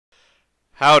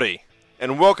Howdy,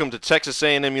 and welcome to Texas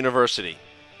A&M University,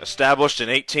 established in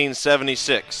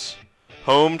 1876,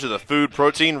 home to the Food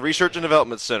Protein Research and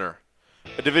Development Center,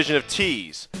 a division of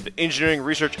TEAS, the Engineering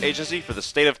Research Agency for the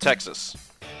state of Texas.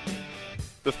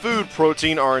 The Food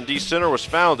Protein R&D Center was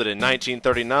founded in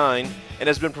 1939 and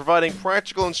has been providing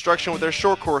practical instruction with their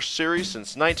short course series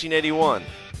since 1981.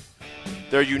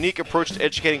 Their unique approach to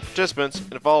educating participants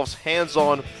involves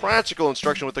hands-on, practical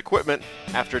instruction with equipment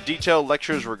after detailed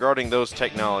lectures regarding those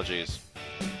technologies.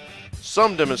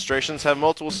 Some demonstrations have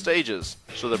multiple stages,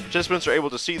 so the participants are able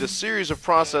to see the series of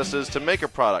processes to make a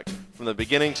product from the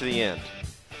beginning to the end.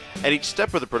 At each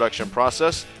step of the production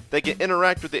process, they can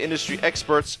interact with the industry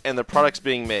experts and the products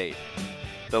being made.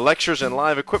 The lectures and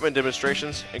live equipment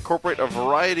demonstrations incorporate a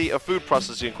variety of food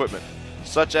processing equipment,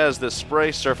 such as this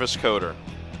spray surface coater.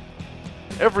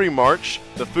 Every March,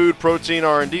 the Food Protein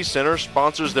R&D Center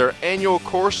sponsors their annual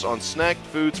course on snack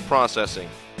foods processing.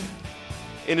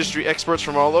 Industry experts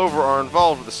from all over are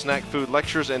involved with the snack food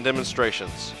lectures and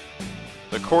demonstrations.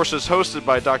 The course is hosted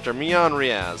by Dr. Mian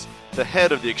Riaz, the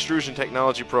head of the Extrusion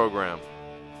Technology program.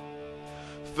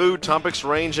 Food topics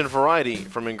range in variety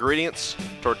from ingredients,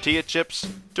 tortilla chips,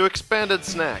 to expanded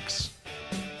snacks.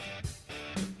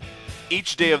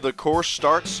 Each day of the course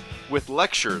starts with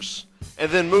lectures and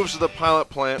then moves to the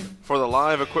pilot plant for the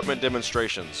live equipment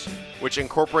demonstrations, which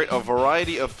incorporate a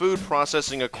variety of food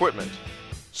processing equipment,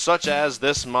 such as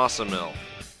this masa mill.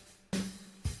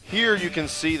 Here you can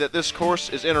see that this course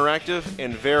is interactive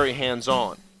and very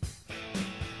hands-on.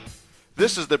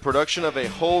 This is the production of a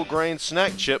whole grain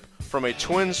snack chip from a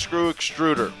twin screw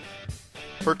extruder.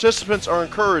 Participants are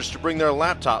encouraged to bring their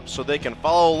laptops so they can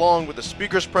follow along with the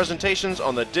speaker's presentations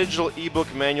on the digital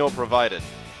ebook manual provided.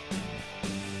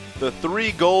 The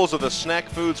three goals of the snack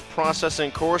foods processing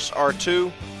course are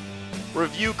to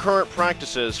review current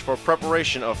practices for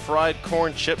preparation of fried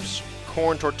corn chips,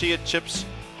 corn tortilla chips,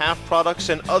 half products,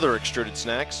 and other extruded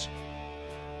snacks,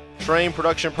 train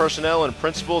production personnel in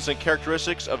principles and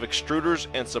characteristics of extruders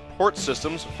and support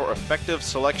systems for effective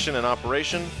selection and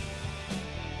operation,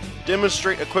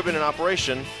 demonstrate equipment in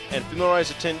operation, and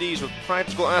familiarize attendees with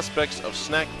practical aspects of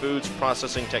snack foods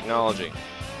processing technology.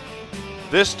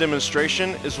 This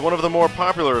demonstration is one of the more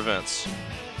popular events.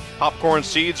 Popcorn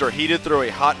seeds are heated through a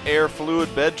hot air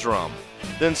fluid bed drum.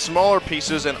 Then smaller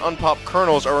pieces and unpopped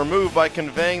kernels are removed by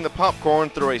conveying the popcorn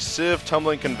through a sieve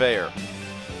tumbling conveyor.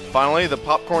 Finally, the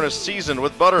popcorn is seasoned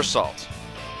with butter salt.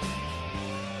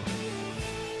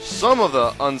 Some of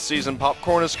the unseasoned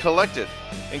popcorn is collected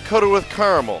and coated with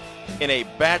caramel in a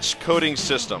batch coating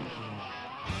system.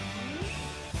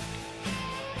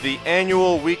 The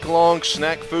annual week-long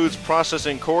snack foods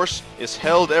processing course is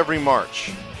held every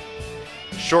March.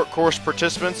 Short course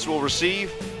participants will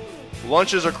receive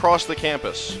lunches across the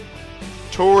campus,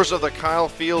 tours of the Kyle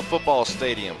Field football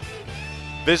stadium,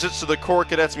 visits to the Corps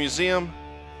Cadets Museum,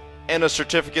 and a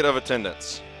certificate of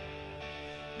attendance.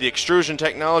 The Extrusion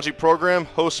Technology program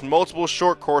hosts multiple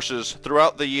short courses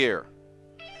throughout the year.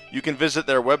 You can visit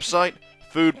their website,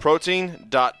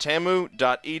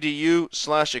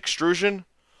 foodprotein.tamu.edu/extrusion,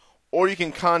 or you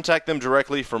can contact them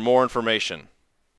directly for more information.